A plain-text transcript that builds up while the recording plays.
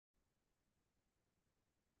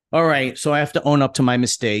All right, so I have to own up to my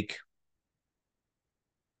mistake.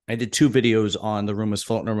 I did 2 videos on the rumors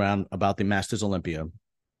floating around about the Masters Olympia,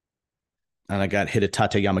 and I got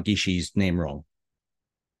Hidetaka Yamagishi's name wrong.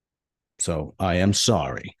 So I am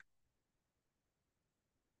sorry.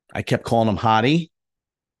 I kept calling him Hade,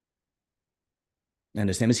 and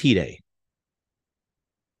his name is Hide.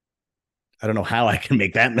 I don't know how I can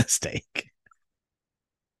make that mistake.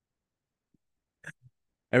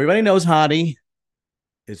 Everybody knows Hade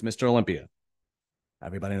is Mr. Olympia.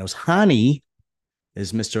 Everybody knows Hani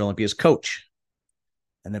is Mr. Olympia's coach.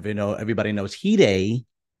 And everybody knows Hide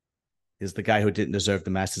is the guy who didn't deserve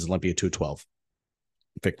the Masters Olympia 212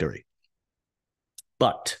 victory.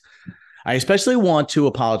 But I especially want to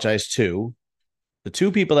apologize to the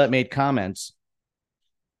 2 people that made comments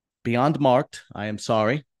beyond marked. I am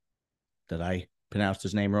sorry that I pronounced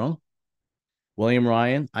his name wrong. William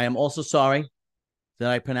Ryan, I am also sorry that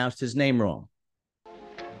I pronounced his name wrong.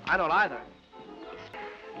 I don't either.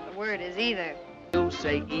 The word is either. You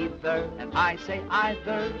say either, and I say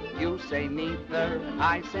either. You say neither, and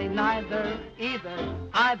I say neither. Either,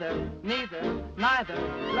 either, neither, neither.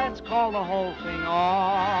 Let's call the whole thing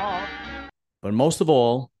off. But most of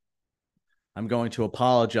all, I'm going to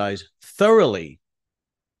apologize thoroughly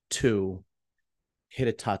to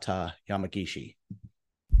Hidetaka Yamagishi.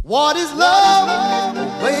 What is love?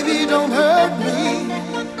 Oh, baby, don't hurt me.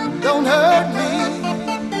 Don't hurt me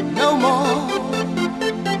no more.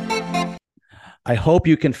 I hope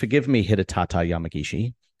you can forgive me, Hidetaka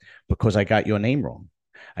Yamagishi, because I got your name wrong.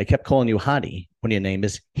 I kept calling you Hade when your name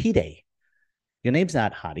is Hide. Your name's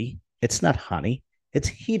not Hade. It's not Hani. It's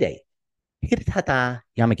Hide. Hidetaka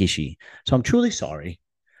Yamagishi. So I'm truly sorry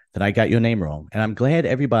that I got your name wrong, and I'm glad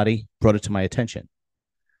everybody brought it to my attention.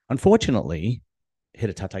 Unfortunately,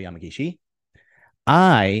 Hidetaka Yamagishi,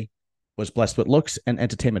 I was blessed with looks and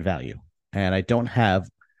entertainment value, and I don't have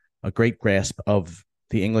a great grasp of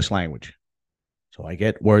the English language. So I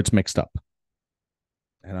get words mixed up.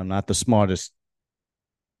 And I'm not the smartest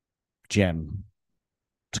gem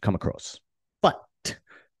to come across. But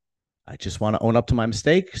I just want to own up to my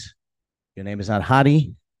mistakes. Your name is not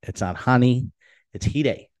Hadi. It's not Hani. It's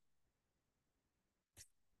Hide.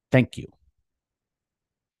 Thank you.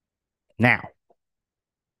 Now,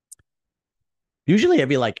 usually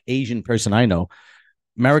every Asian person I know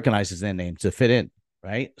Americanizes their name to fit in,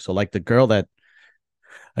 right? So like the girl that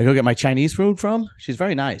I go get my Chinese food from, she's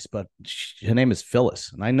very nice, but her name is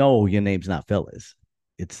Phyllis. And I know your name's not Phyllis.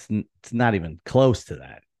 It's not even close to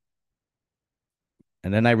that.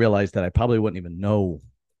 And then I realized that I probably wouldn't even know.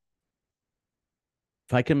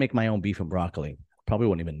 If I could make my own beef and broccoli, I probably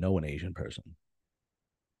wouldn't even know an Asian person.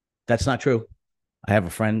 That's not true. I have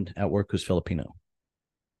a friend at work who's Filipino.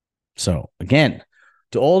 So again,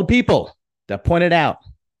 to all the people that pointed out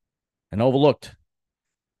and overlooked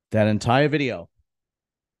that entire video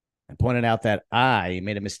and pointed out that I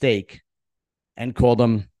made a mistake and called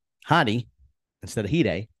him Hadi instead of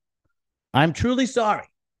Hide, I'm truly sorry.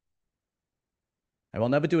 I will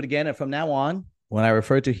never do it again. And from now on, when I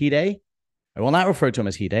refer to Hide, I will not refer to him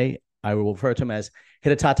as Hide. I will refer to him as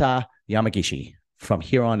Hidetaka Yamagishi from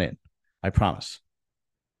here on in. I promise.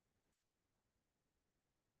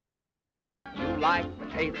 You like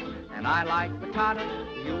potato, and I like potato.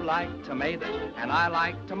 You like tomato, and I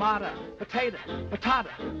like tomato. Potato, potato,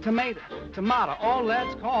 tomato, tomato. Oh,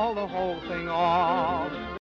 let's call the whole thing off.